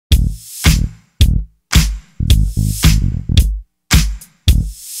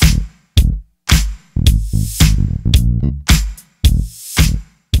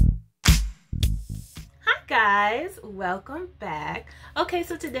guys, welcome back. Okay,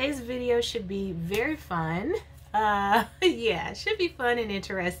 so today's video should be very fun. Yeah, it should be fun and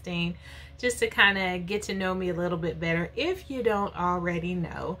interesting just to kind of get to know me a little bit better. If you don't already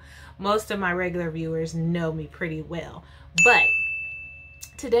know, most of my regular viewers know me pretty well, but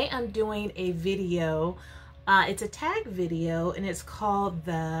today I'm doing a video. It's a tag video and it's called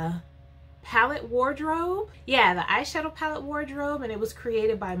the palette wardrobe. Yeah, the eyeshadow palette wardrobe, and it was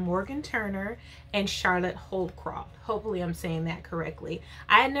created by Morgan Turner and Charlotte Holdcroft. Hopefully I'm saying that correctly.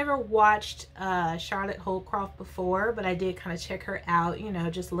 I had never watched Charlotte Holdcroft before, but I did kind of check her out, you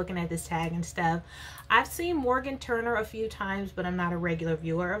know, just looking at this tag and stuff. I've seen Morgan Turner a few times, but I'm not a regular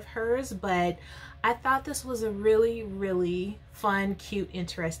viewer of hers, but I thought this was a really fun, cute,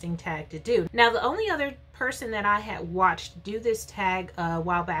 interesting tag to do. Now, the only other person that I had watched do this tag a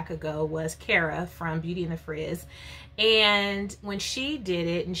while back ago was Kara from Beauty and the Frizz. And when she did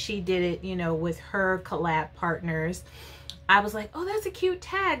it, and she did it, you know, with her collab partners, I was like, oh, that's a cute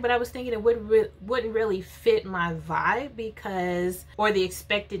tag, but I was thinking it wouldn't really fit my vibe because, or the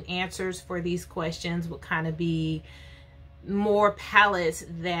expected answers for these questions would kind of be more palettes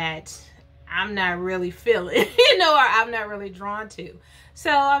that I'm not really feeling, you know, or I'm not really drawn to. So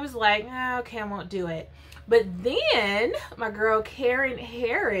I was like, oh, okay, I won't do it. But then my girl Karen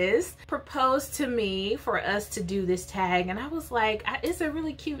Harris proposed to me for us to do this tag, and I was like, it's a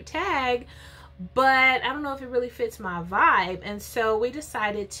really cute tag, but I don't know if it really fits my vibe. And so we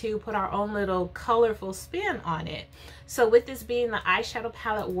decided to put our own little colorful spin on it. So with this being the eyeshadow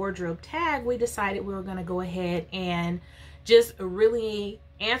palette wardrobe tag, we decided we were going to go ahead and just really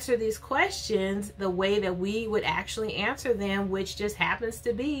answer these questions the way that we would actually answer them, which just happens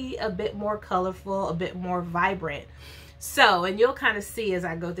to be a bit more colorful, a bit more vibrant. So, and you'll kind of see as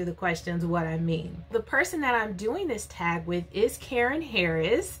I go through the questions what I mean. The person that I'm doing this tag with is Karen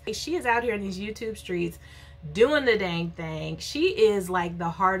Harris. She is out here in these YouTube streets doing the dang thing. She is like the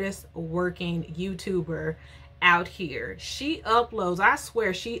hardest working YouTuber out here. She uploads, I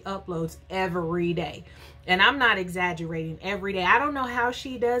swear she uploads every day. And I'm not exaggerating, every day. I don't know how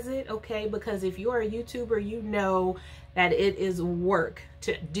she does it, okay? Because if you're a YouTuber, you know that it is work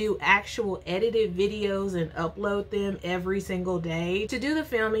to do actual edited videos and upload them every single day. To do the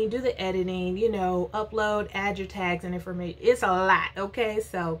filming, do the editing, you know, upload, add your tags and information. It's a lot, okay?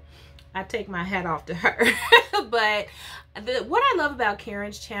 So I take my hat off to her. But what I love about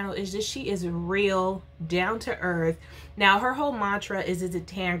Karen's channel is that she is real, down to earth. Now, her whole mantra is it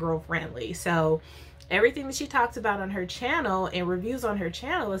tan girl friendly? So everything that she talks about on her channel and reviews on her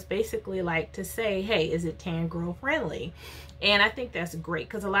channel is basically like to say, hey, is it tan girl friendly? And I think that's great,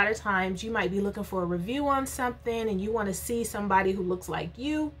 because a lot of times you might be looking for a review on something and you want to see somebody who looks like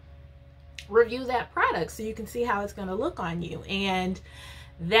you review that product so you can see how it's going to look on you. And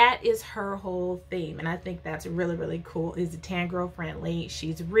that is her whole theme, and I think that's really cool. Is it tan girl friendly?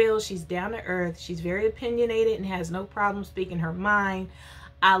 She's real, she's down to earth, she's very opinionated and has no problem speaking her mind.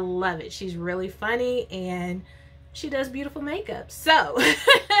 I love it. She's really funny and she does beautiful makeup. So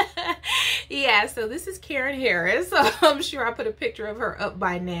yeah, so this is Karen Harris. So I'm sure I put a picture of her up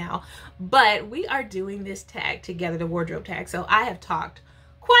by now, but we are doing this tag together, the wardrobe tag. So I have talked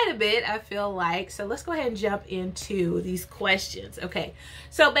quite a bit, I feel like. So let's go ahead and jump into these questions. Okay,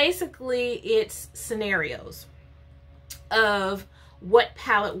 so basically it's scenarios of what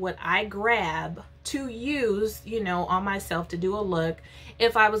palette would I grab to use, you know, on myself to do a look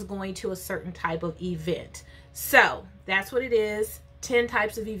if I was going to a certain type of event. So that's what it is. 10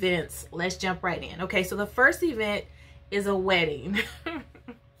 types of events. Let's jump right in. Okay, so the first event is a wedding.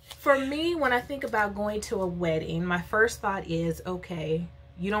 For me, when I think about going to a wedding, my first thought is, okay,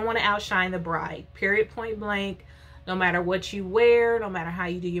 you don't want to outshine the bride, period, point blank. No matter what you wear, no matter how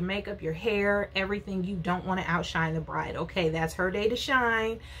you do your makeup, your hair, everything, you don't want to outshine the bride. Okay, that's her day to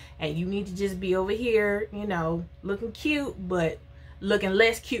shine, and you need to just be over here, you know, looking cute, but looking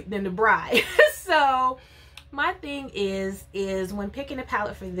less cute than the bride. So my thing is when picking a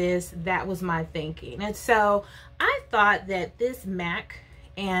palette for this, that was my thinking. And so I thought that this MAC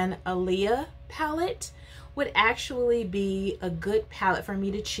and Aaliyah palette would actually be a good palette for me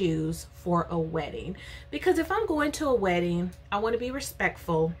to choose for a wedding. Because if I'm going to a wedding, I want to be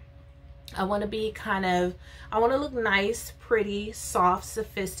respectful. I want to be I want to look nice, pretty, soft,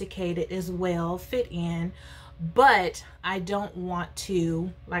 sophisticated as well, fit in. But I don't want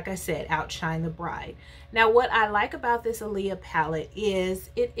to, like I said, outshine the bride. Now, what I like about this Aaliyah palette is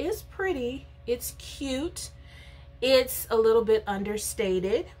it is pretty, it's cute, it's a little bit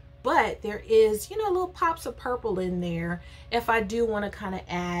understated, but there is, you know, little pops of purple in there if I do want to kind of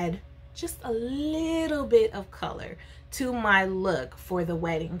add just a little bit of color to my look for the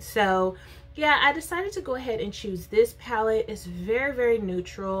wedding. So yeah, I decided to go ahead and choose this palette. It's very, very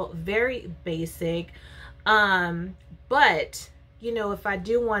neutral, very basic. But you know, if I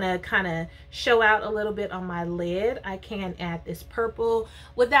do want to kind of show out a little bit on my lid, I can add this purple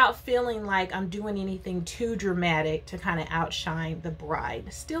without feeling like I'm doing anything too dramatic to kind of outshine the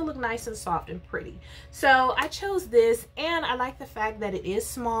bride. Still look nice and soft and pretty. So I chose this, and I like the fact that it is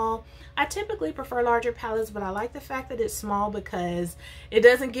small. I typically prefer larger palettes, but I like the fact that it's small because it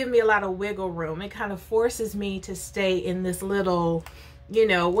doesn't give me a lot of wiggle room. It kind of forces me to stay in this little, you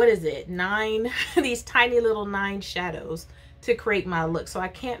know, what is it, 9, these tiny little 9 shadows to create my look, so I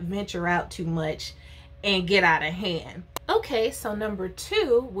can't venture out too much and get out of hand. Okay, so number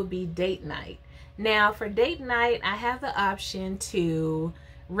 2 would be date night. Now for date night, I have the option to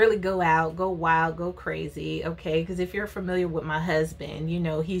really go out, go wild, go crazy, okay? Because if you're familiar with my husband, you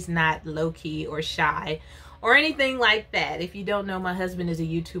know he's not low-key or shy or anything like that. If you don't know, my husband is a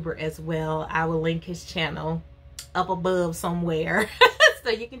YouTuber as well. I will link his channel up above somewhere so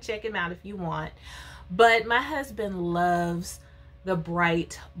you can check him out if you want. But my husband loves the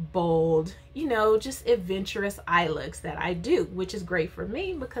bright, bold, you know, just adventurous eye looks that I do, which is great for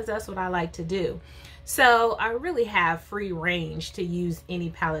me because that's what I like to do. So I really have free range to use any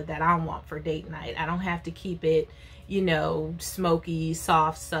palette that I want for date night. I don't have to keep it, you know, smoky,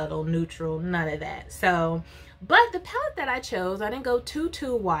 soft, subtle, neutral, none of that. So, but the palette that I chose, I didn't go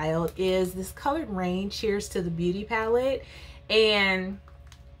too wild, is this colored Raine Cheers to the Beauty palette. And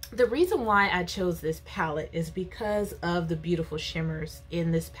the reason why I chose this palette is because of the beautiful shimmers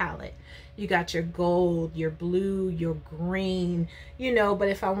in this palette. You got your gold, your blue, your green, you know, but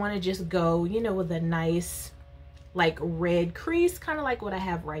if I want to just go, you know, with a nice like red crease, kind of like what I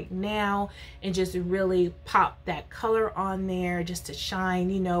have right now, and just really pop that color on there just to shine,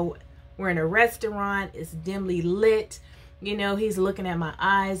 you know, we're in a restaurant, it's dimly lit, you know, he's looking at my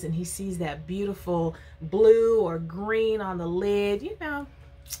eyes and he sees that beautiful blue or green on the lid, you know,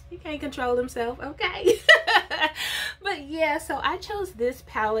 he can't control himself, okay? But yeah, so I chose this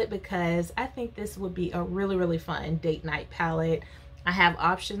palette because I think this would be a really fun date night palette. I have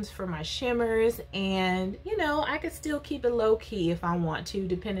options for my shimmers, and you know, I could still keep it low key if I want to,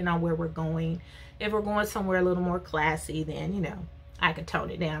 depending on where we're going. If we're going somewhere a little more classy, then you know, I could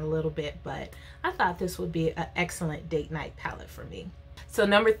tone it down a little bit, but I thought this would be an excellent date night palette for me. So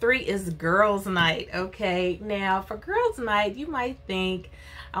number 3 is girls night. Okay, now for girls night, you might think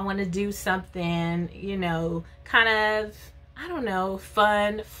I want to do something, you know, kind of, I don't know,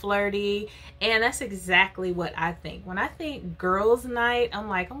 fun, flirty, and that's exactly what I think. When I think girls night, I'm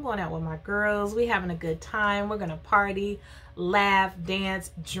like, I'm going out with my girls, we having a good time, we're gonna party, laugh,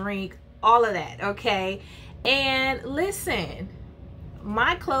 dance, drink, all of that, okay? And listen,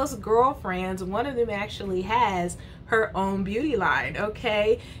 my close girlfriends, one of them actually has her own beauty line,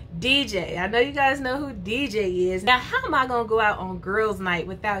 okay? DJ, I know you guys know who DJ is. Now, how am I gonna go out on girls night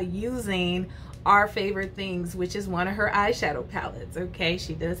without using our favorite things, which is one of her eyeshadow palettes, okay?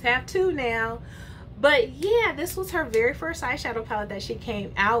 She does have 2 now, but yeah, this was her very first eyeshadow palette that she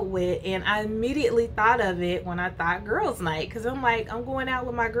came out with, and I immediately thought of it when I thought girls night, because I'm like, I'm going out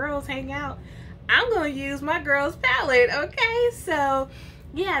with my girls, hang out, I'm gonna use my girls palette, okay? So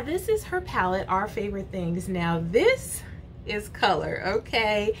yeah, this is her palette, our favorite things. Now this is color,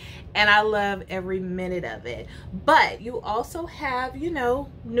 okay, and I love every minute of it. But you also have, you know,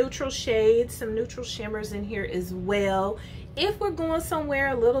 neutral shades, some neutral shimmers in here as well. If we're going somewhere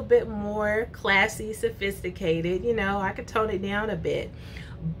a little bit more classy, sophisticated, you know, I could tone it down a bit.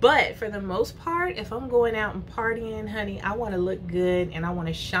 But for the most part, if I'm going out and partying, honey, I want to look good and I want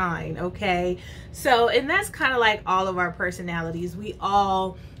to shine, okay? So, and that's kind of like all of our personalities. We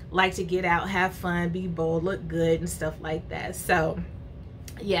all like to get out, have fun, be bold, look good and stuff like that. So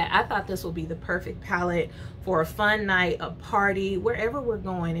yeah, I thought this would be the perfect palette for a fun night, a party, wherever we're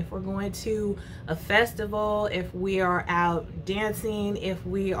going. If we're going to a festival, if we are out dancing, if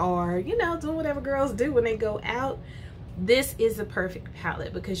we are, you know, doing whatever girls do when they go out, this is the perfect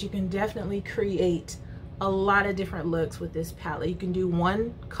palette because you can definitely create a lot of different looks with this palette. You can do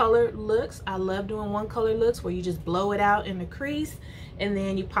one color looks. I love doing one color looks where you just blow it out in the crease and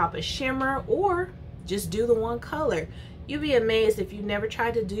then you pop a shimmer, or just do the one color. You'll be amazed if you never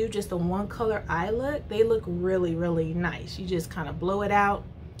tried to do just a one color eye look. They look really nice. You just kind of blow it out,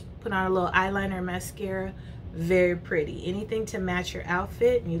 put on a little eyeliner, mascara, very pretty. Anything to match your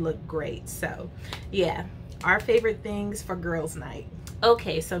outfit and you look great. So yeah, our favorite things for girls night.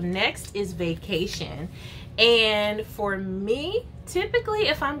 Okay, so next is vacation. And for me, typically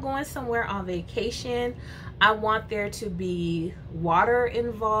if I'm going somewhere on vacation, I want there to be water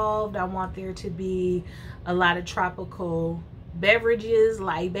involved. I want there to be a lot of tropical beverages,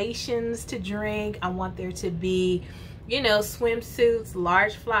 libations to drink. I want there to be, you know, swimsuits,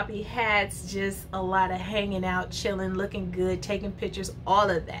 large floppy hats, just a lot of hanging out, chilling, looking good, taking pictures, all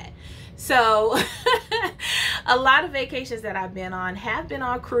of that. So a lot of vacations that I've been on have been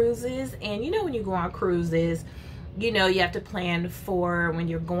on cruises. And you know, when you go on cruises, you know, you have to plan for when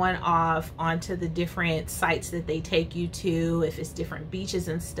you're going off onto the different sites that they take you to, if it's different beaches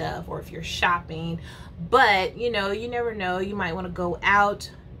and stuff, or if you're shopping. But you know, you never know, you might want to go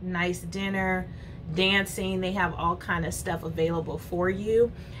out, nice dinner, dancing. They have all kind of stuff available for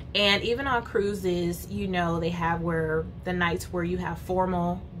you. And even on cruises, you know, they have where the nights where you have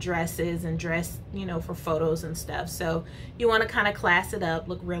formal dresses and dress, you know, for photos and stuff. So you want to kind of class it up,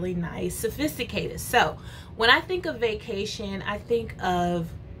 look really nice, sophisticated. So when I think of vacation, I think of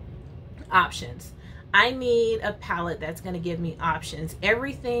options. I need a palette that's going to give me options.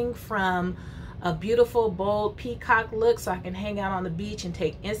 Everything from a beautiful, bold peacock look so I can hang out on the beach and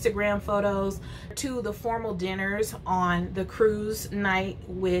take Instagram photos, to the formal dinners on the cruise night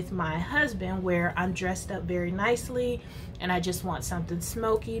with my husband where I'm dressed up very nicely and I just want something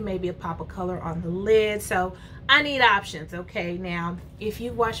smoky, maybe a pop of color on the lid. So I need options. Okay, now if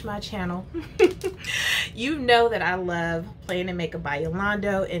you watch my channel, you know that I love Playing and Makeup by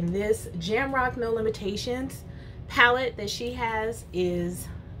Yolando, and this Jamrock No Limitations palette that she has is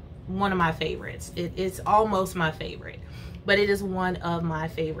one of my favorites. It's almost my favorite, but it is one of my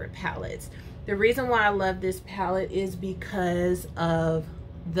favorite palettes. The reason why I love this palette is because of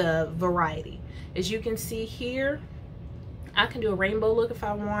the variety. As you can see here, I can do a rainbow look if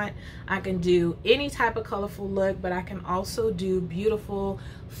I want. I can do any type of colorful look, but I can also do beautiful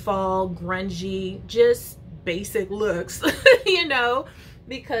fall, grungy, just basic looks, you know,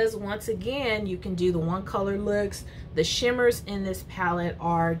 because once again, you can do the one color looks. The shimmers in this palette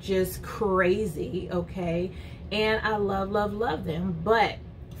are just crazy, okay? And I love, love, love them. But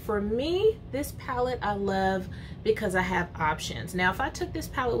for me, this palette I love because I have options. Now, if I took this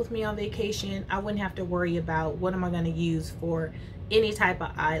palette with me on vacation, I wouldn't have to worry about what am I going to use for any type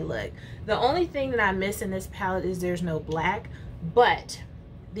of eye look. The only thing that I miss in this palette is there's no black, but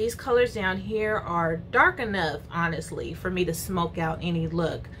these colors down here are dark enough, honestly, for me to smoke out any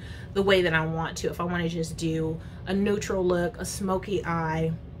look the way that I want to. If I want to just do a neutral look, a smoky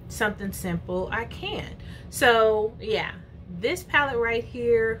eye, something simple, I can. So yeah, this palette right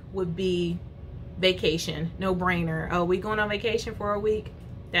here would be vacation, no brainer. Oh, we going on vacation for a week?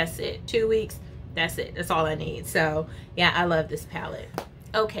 That's it. 2 weeks? That's it. That's all I need. So yeah, I love this palette.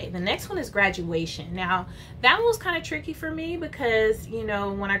 Okay, the next one is graduation. Now, that one was kind of tricky for me because, you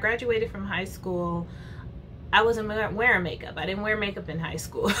know, when I graduated from high school, I wasn't wearing makeup. I didn't wear makeup in high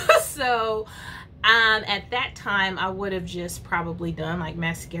school. So at that time, I would have just probably done like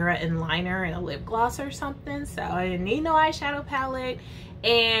mascara and liner and a lip gloss or something. So I didn't need no eyeshadow palette.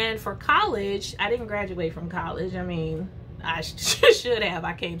 And for college, I didn't graduate from college. I mean, I should have.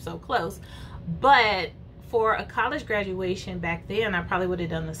 I came so close. But for a college graduation back then, I probably would have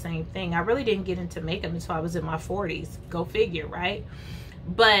done the same thing. I really didn't get into makeup until I was in my 40s. Go figure, right?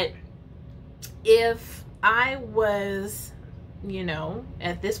 But if I was, you know,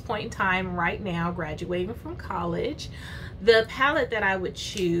 at this point in time right now, graduating from college, the palette that I would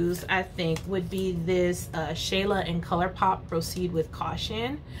choose, I think, would be this Shayla and ColourPop Proceed with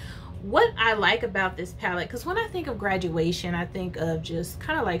Caution. What I like about this palette, because when I think of graduation, I think of just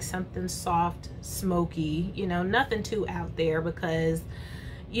kind of like something soft, smoky, you know, nothing too out there, because,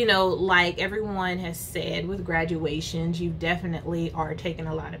 you know, like everyone has said with graduations, you definitely are taking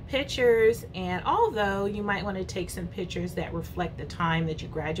a lot of pictures. And although you might want to take some pictures that reflect the time that you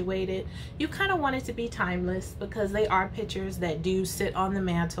graduated, you kind of want it to be timeless, because they are pictures that do sit on the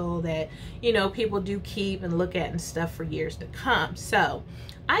mantle that, you know, people do keep and look at and stuff for years to come. So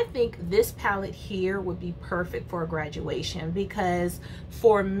I think this palette here would be perfect for a graduation, because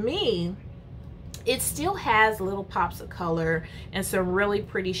for me, it still has little pops of color and some really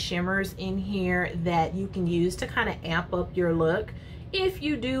pretty shimmers in here that you can use to kind of amp up your look. If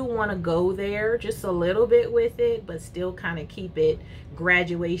you do want to go there just a little bit with it, but still kind of keep it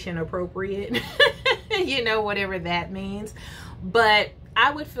graduation appropriate, you know, whatever that means. But I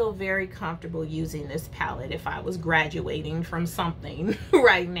would feel very comfortable using this palette if I was graduating from something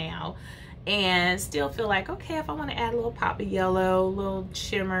right now, and still feel like, okay, if I want to add a little pop of yellow, a little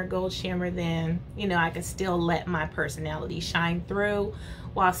shimmer, gold shimmer, then, you know, I can still let my personality shine through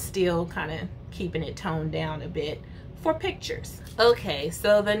while still kind of keeping it toned down a bit for pictures. Okay,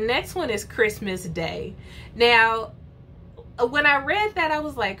 so the next one is Christmas Day. Now, when I read that, I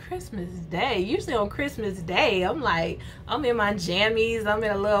was like, Christmas Day. Usually on Christmas Day, I'm like, I'm in my jammies, I'm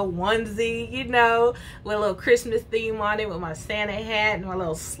in a little onesie, you know, with a little Christmas theme on it, with my Santa hat and my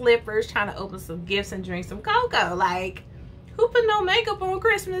little slippers, trying to open some gifts and drink some cocoa. Like, who put no makeup on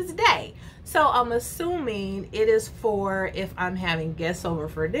Christmas Day? So I'm assuming it is for if I'm having guests over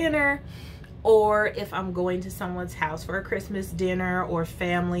for dinner, or if I'm going to someone's house for a Christmas dinner, or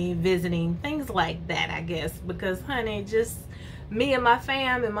family visiting, things like that, I guess. Because, honey, just me and my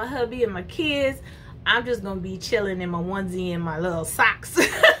fam and my hubby and my kids, I'm just gonna be chilling in my onesie and my little socks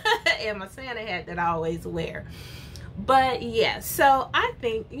and my Santa hat that I always wear. But yeah, so I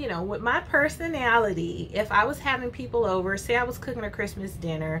think, you know, with my personality, if I was having people over, say I was cooking a Christmas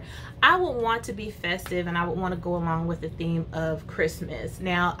dinner, I would want to be festive and I would want to go along with the theme of Christmas.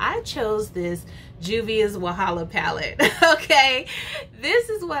 Now, I chose this Juvia's Wahala palette. Okay, this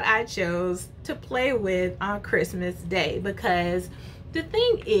is what I chose to play with on Christmas Day, because the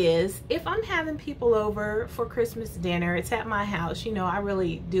thing is, if I'm having people over for Christmas dinner, it's at my house, you know, I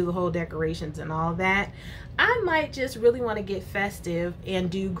really do the whole decorations and all that. I might just really want to get festive and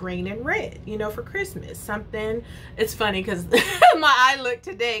do green and red, you know, for Christmas. Something, it's funny because my eye look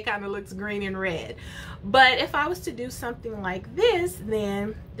today kind of looks green and red. But if I was to do something like this,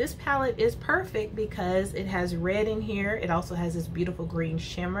 then this palette is perfect because it has red in here. It also has this beautiful green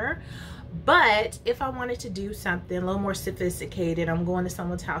shimmer. But if I wanted to do something a little more sophisticated, I'm going to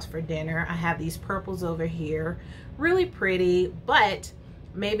someone's house for dinner, I have these purples over here, really pretty, but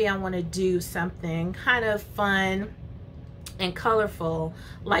maybe I want to do something kind of fun and colorful,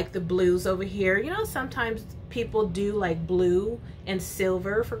 like the blues over here. You know, sometimes people do like blue and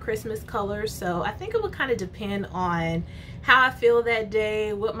silver for Christmas colors, so I think it would kind of depend on how I feel that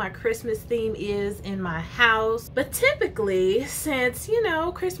day, what my Christmas theme is in my house. But typically, since, you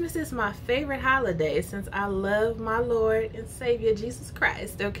know, Christmas is my favorite holiday, since I love my Lord and Savior Jesus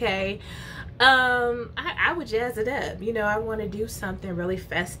Christ, okay, I would jazz it up. You know, I want to do something really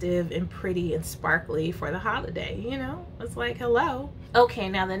festive and pretty and sparkly for the holiday, you know. It's like, hello. Okay,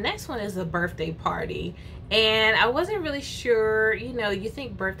 now the next one is a birthday party. And I wasn't really sure, you know, you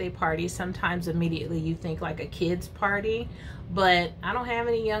think birthday party, sometimes immediately you think like a kid's party, but I don't have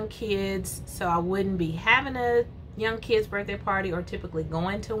any young kids, so I wouldn't be having a young kid's birthday party or typically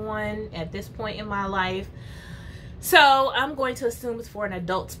going to one at this point in my life. So I'm going to assume it's for an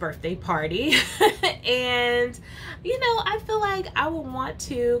adult's birthday party. And, you know, I feel like I would want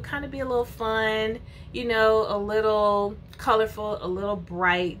to kind of be a little fun, you know, a little colorful, a little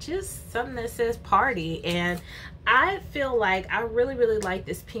bright, just something that says party. And I feel like I really, really like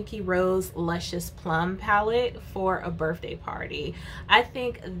this Pinky Rose Luscious Plum palette for a birthday party. I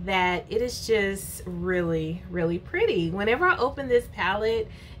think that it is just really, really pretty. Whenever I open this palette,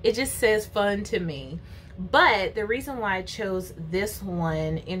 it just says fun to me. But the reason why I chose this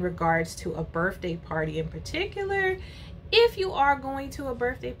one in regards to a birthday party in particular, if you are going to a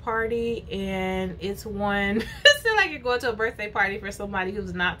birthday party and it's one, it's like you're going to a birthday party for somebody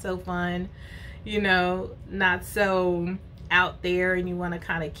who's not so fun, you know, not so out there, and you want to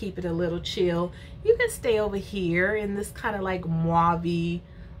kind of keep it a little chill, you can stay over here in this kind of like mauve-y,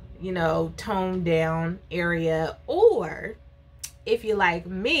 you know, toned down area. Or if you like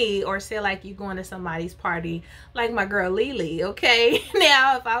me, or say like you going to somebody's party like my girl Lily, okay?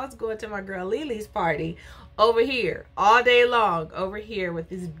 Now, if I was going to my girl Lily's party, over here all day long, over here with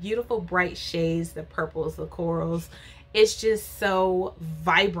these beautiful bright shades, the purples, the corals, it's just so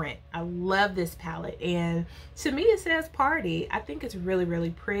vibrant. I love this palette, and to me it says party. I think it's really,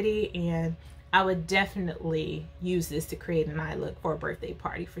 really pretty, and I would definitely use this to create an eye look for a birthday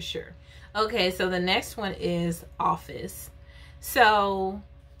party for sure. Okay, so the next one is office. So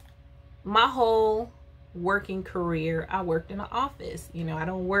my whole working career, I worked in an office. You know, I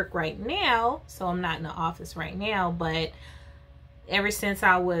don't work right now, so I'm not in the office right now, but ever since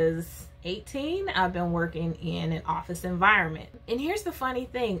I was 18, I've been working in an office environment. And here's the funny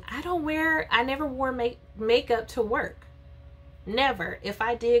thing, I never wore makeup to work. Never. If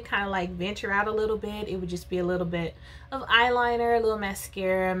I did kind of like venture out a little bit, it would just be a little bit of eyeliner, a little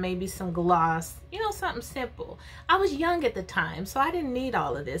mascara, maybe some gloss, you know, something simple. I was young at the time, so I didn't need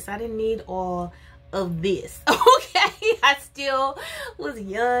all of this. I didn't need all of this, okay? I still was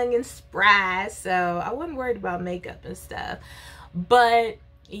young and spry, so I wasn't worried about makeup and stuff. But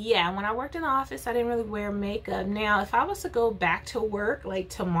yeah, when I worked in the office, I didn't really wear makeup. Now, if I was to go back to work like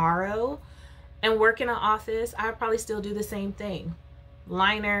tomorrow and work in an office, I'd probably still do the same thing.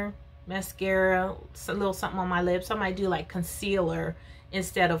 Liner, mascara, a little something on my lips. I might do like concealer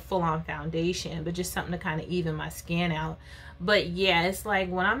instead of full-on foundation, but just something to kind of even my skin out. But yeah, it's like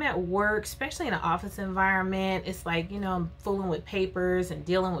when I'm at work, especially in an office environment, it's like, you know, I'm fooling with papers and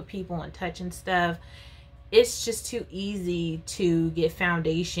dealing with people and touching stuff. It's just too easy to get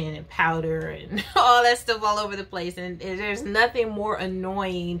foundation and powder and all that stuff all over the place. And there's nothing more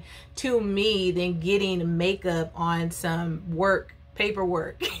annoying to me than getting makeup on some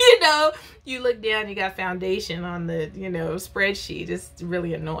paperwork. You know, you look down, you got foundation on the, you know, spreadsheet. It's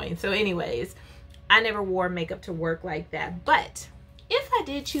really annoying. So anyways, I never wore makeup to work like that. But if I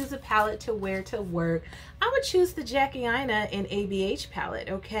did choose a palette to wear to work, I would choose the Jackie Aina and ABH palette,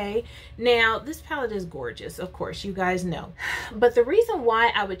 okay? Now, this palette is gorgeous, of course, you guys know. But the reason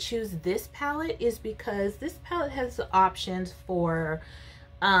why I would choose this palette is because this palette has the options for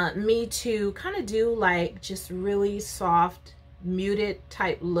me to kind of do like just really soft, muted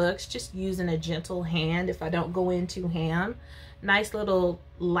type looks, just using a gentle hand if I don't go in too ham. Nice little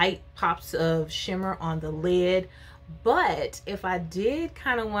light pops of shimmer on the lid. But if I did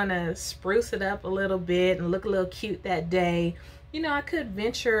kind of want to spruce it up a little bit and look a little cute that day, you know, I could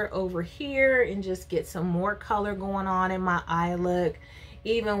venture over here and just get some more color going on in my eye look,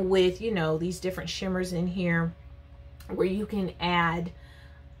 even with, you know, these different shimmers in here where you can add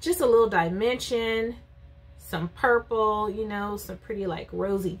just a little dimension, some purple, you know, some pretty like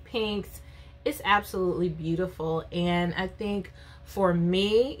rosy pinks. It's absolutely beautiful. And I think for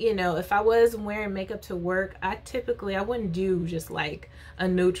me, you know, if I was wearing makeup to work, I wouldn't do just like a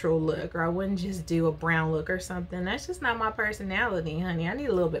neutral look, or I wouldn't just do a brown look or something. That's just not my personality, honey. I need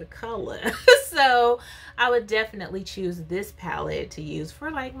a little bit of color. So I would definitely choose this palette to use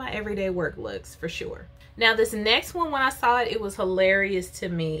for like my everyday work looks for sure. Now this next one, when I saw it, it was hilarious to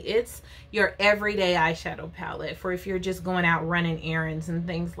me. It's your everyday eyeshadow palette for if you're just going out running errands and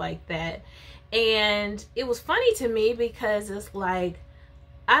things like that. And it was funny to me because it's like,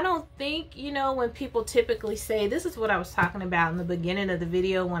 I don't think, you know, when people typically say, this is what I was talking about in the beginning of the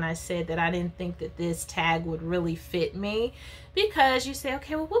video when I said that I didn't think that this tag would really fit me, because you say,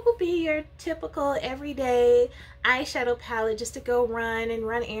 okay, well, what would be your typical everyday eyeshadow palette just to go run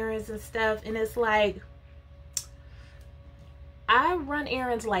errands and stuff? And it's like, I run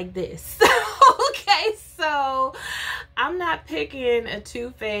errands like this. Okay, so I'm not picking a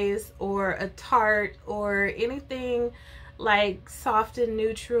Too Faced or a Tarte or anything like soft and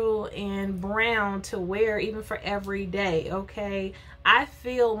neutral and brown to wear even for every day, okay? I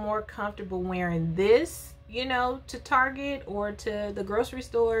feel more comfortable wearing this, you know, to Target or to the grocery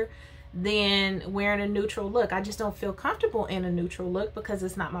store than wearing a neutral look. I just don't feel comfortable in a neutral look because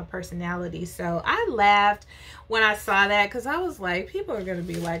it's not my personality. So I laughed when I saw that because I was like, people are going to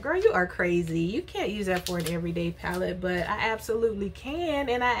be like, girl, you are crazy. You can't use that for an everyday palette, but I absolutely can,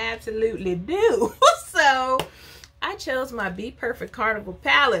 and I absolutely do. So I chose my Bperfect Carnival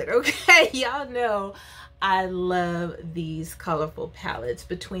palette, okay? Y'all know I love these colorful palettes.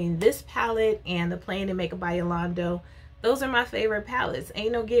 Between this palette and the Playing and Makeup by Yolando, those are my favorite palettes.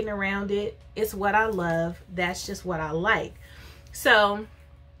 Ain't no getting around it. It's what I love. That's just what I like. So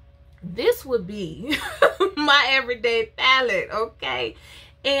this would be my everyday palette, okay?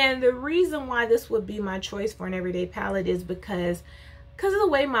 And the reason why this would be my choice for an everyday palette is because of the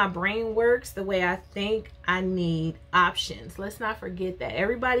way my brain works, the way I think, I need options. Let's not forget that.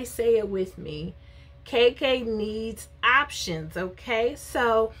 Everybody say it with me. KK needs options, okay?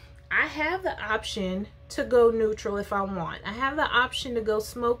 So I have the option to go neutral if I want. I have the option to go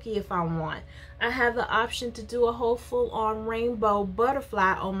smoky if I want. I have the option to do a whole full-on rainbow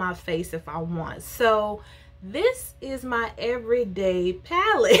butterfly on my face if I want. So this is my everyday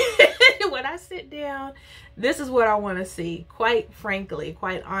palette. When I sit down, this is what I want to see. Quite frankly,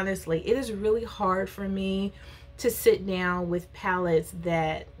 quite honestly, it is really hard for me to sit down with palettes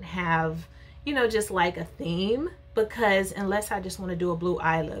that have, you know, just like a theme, because unless I just want to do a blue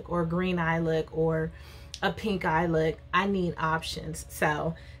eye look or a green eye look or a pink eye look, I need options.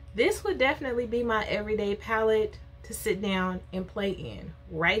 So this would definitely be my everyday palette to sit down and play in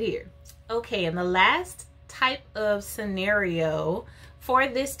right here. Okay, and the last type of scenario for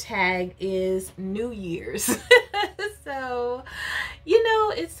this tag is New Year's. So, you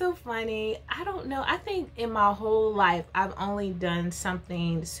know, it's so funny. I don't know. I think in my whole life, I've only done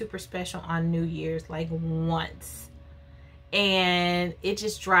something super special on New Year's like once. And it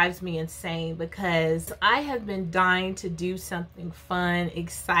just drives me insane because I have been dying to do something fun,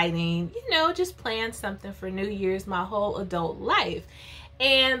 exciting, you know, just plan something for New Year's my whole adult life.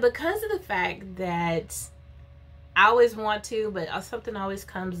 And because of the fact that I always want to, but something always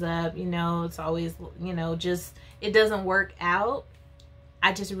comes up, you know, it's always, you know, just, it doesn't work out.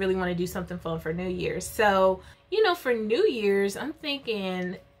 I just really want to do something fun for New Year's. So, you know, for New Year's, I'm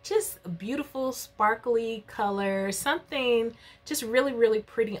thinking just a beautiful sparkly color, something just really, really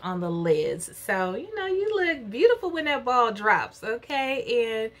pretty on the lids. So, you know, you look beautiful when that ball drops,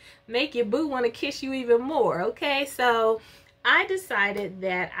 okay? And make your boo want to kiss you even more, okay? So I decided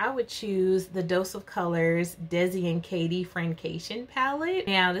that I would choose the Dose of Colors Desi and Katie Friendcation palette.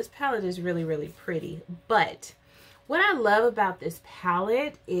 Now, this palette is really, really pretty, but what I love about this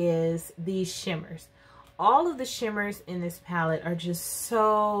palette is these shimmers. All of the shimmers in this palette are just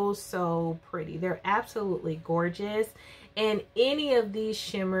so pretty. They're absolutely gorgeous. And any of these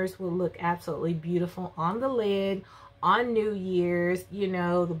shimmers will look absolutely beautiful on the lid, on New Year's. You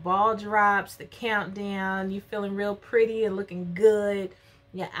know, the ball drops, the countdown, you feeling real pretty and looking good.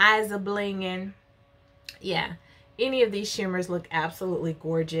 Your eyes are blinging. Yeah, any of these shimmers look absolutely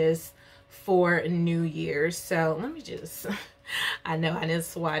gorgeous for New Year's. So let me just... I know I didn't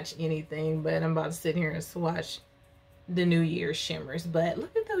swatch anything, but I'm about to sit here and swatch the New Year's shimmers. But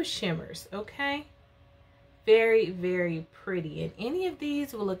look at those shimmers, okay? Very, very pretty. And any of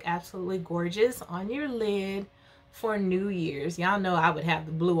these will look absolutely gorgeous on your lid for New Year's. Y'all know I would have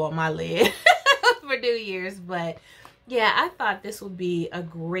the blue on my lid for New Year's. But yeah, I thought this would be a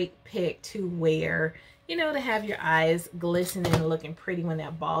great pick to wear, you know, to have your eyes glistening and looking pretty when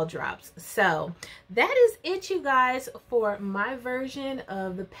that ball drops. So that is it, you guys, for my version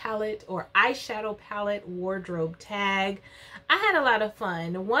of the palette or eyeshadow palette wardrobe tag. I had a lot of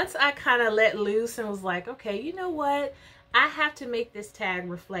fun. Once I kind of let loose and was like, okay, you know what? I have to make this tag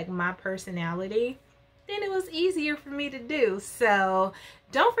reflect my personality. Then it was easier for me to do. So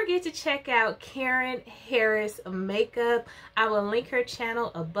don't forget to check out Karen Harris Makeup. I will link her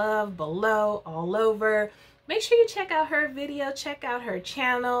channel above, below, all over. Make sure you check out her video, check out her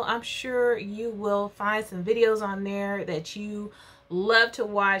channel. I'm sure you will find some videos on there that you love to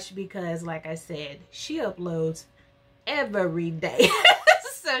watch because, like I said, she uploads every day.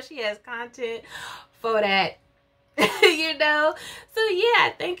 So she has content for that. You know, so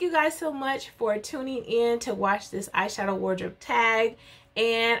yeah, thank you guys so much for tuning in to watch this eyeshadow wardrobe tag,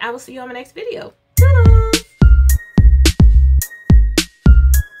 and I will see you on my next video. Ta-da!